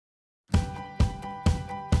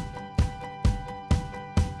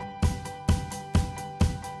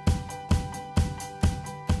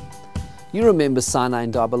You remember Sinai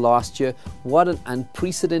Indaba last year. What an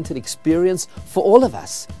unprecedented experience for all of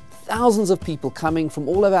us. Thousands of people coming from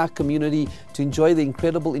all of our community to enjoy the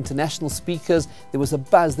incredible international speakers. There was a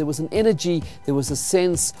buzz, there was an energy, there was a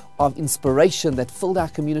sense of inspiration that filled our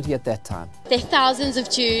community at that time. There are thousands of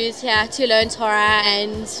Jews here to learn Torah,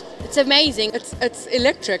 and it's amazing. It's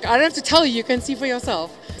electric. I don't have to tell you, you can see for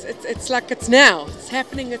yourself. It's like it's now, it's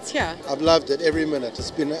happening, it's here. I've loved it every minute.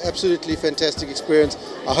 It's been an absolutely fantastic experience.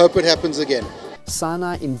 I hope it happens again.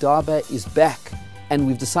 Sinai Indaba is back, and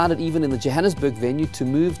we've decided even in the Johannesburg venue to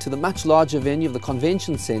move to the much larger venue of the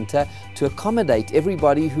convention centre to accommodate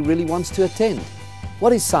everybody who really wants to attend.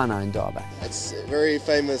 What is Sinai Indaba? It's very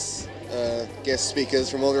famous guest speakers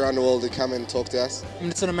from all around the world who come and talk to us.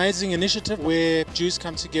 It's an amazing initiative where Jews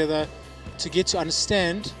come together to get to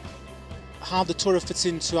understand how the Torah fits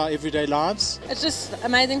into our everyday lives. It's just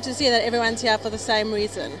amazing to see that everyone's here for the same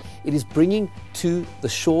reason. It is bringing to the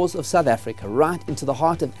shores of South Africa, right into the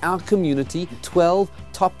heart of our community, 12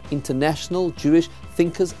 top international Jewish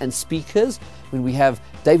thinkers and speakers. When we have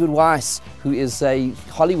David Weiss, who is a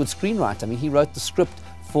Hollywood screenwriter. I mean, he wrote the script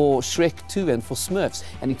for Shrek 2 and for Smurfs,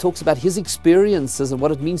 and he talks about his experiences and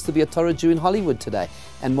what it means to be a Torah Jew in Hollywood today.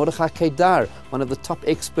 And Mordechai Kedar, one of the top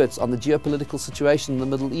experts on the geopolitical situation in the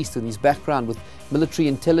Middle East, and his background with military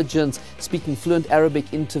intelligence, speaking fluent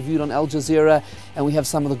Arabic, interviewed on Al Jazeera. And we have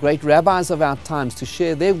some of the great rabbis of our times to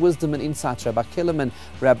share their wisdom and insights, Rabbi Kellerman,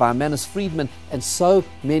 Rabbi Manis Friedman, and so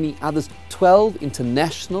many others. 12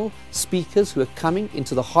 international speakers who are coming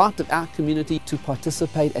into the heart of our community to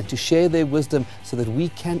participate and to share their wisdom so that we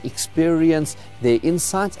can experience their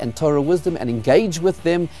insights and Torah wisdom and engage with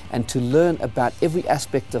them and to learn about every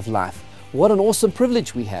aspect of life. What an awesome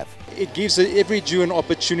privilege we have. It gives every Jew an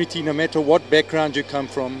opportunity, no matter what background you come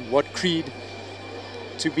from, what creed,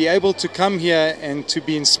 to be able to come here and to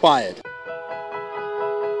be inspired.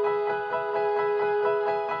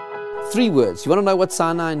 3 words. You want to know what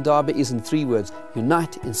Sinai Indaba is in 3 words?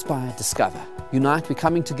 Unite, inspire, discover. Unite, we're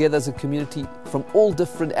coming together as a community from all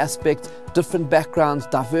different aspects, different backgrounds,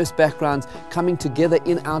 diverse backgrounds, coming together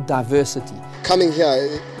in our diversity. Coming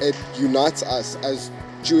here, it unites us as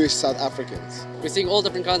Jewish South Africans. We're seeing all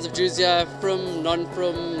different kinds of Jews here, from,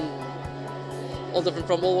 non-from, all different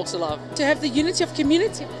from all walks of life. To have the unity of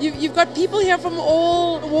community. You've got people here from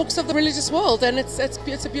all walks of the religious world, and it's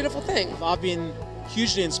a beautiful thing. I've been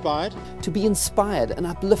hugely inspired. To be inspired and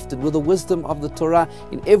uplifted with the wisdom of the Torah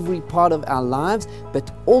in every part of our lives, but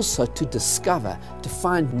also to discover, to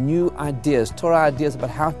find new ideas, Torah ideas about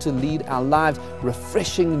how to lead our lives,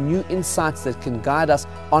 refreshing new insights that can guide us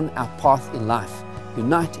on our path in life.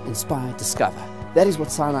 Unite, inspire, discover. That is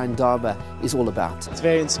what Sinai Indaba is all about. It's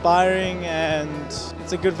very inspiring and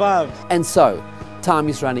it's a good vibe. And so, time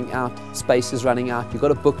is running out, space is running out. You've got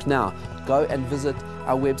to book now. Go and visit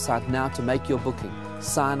our website now to make your booking.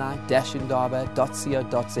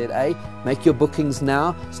 Sinai-indaba.co.za. Make your bookings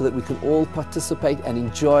now so that we can all participate and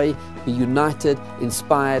enjoy, be united,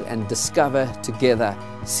 inspired and discover together.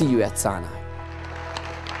 See you at Sinai.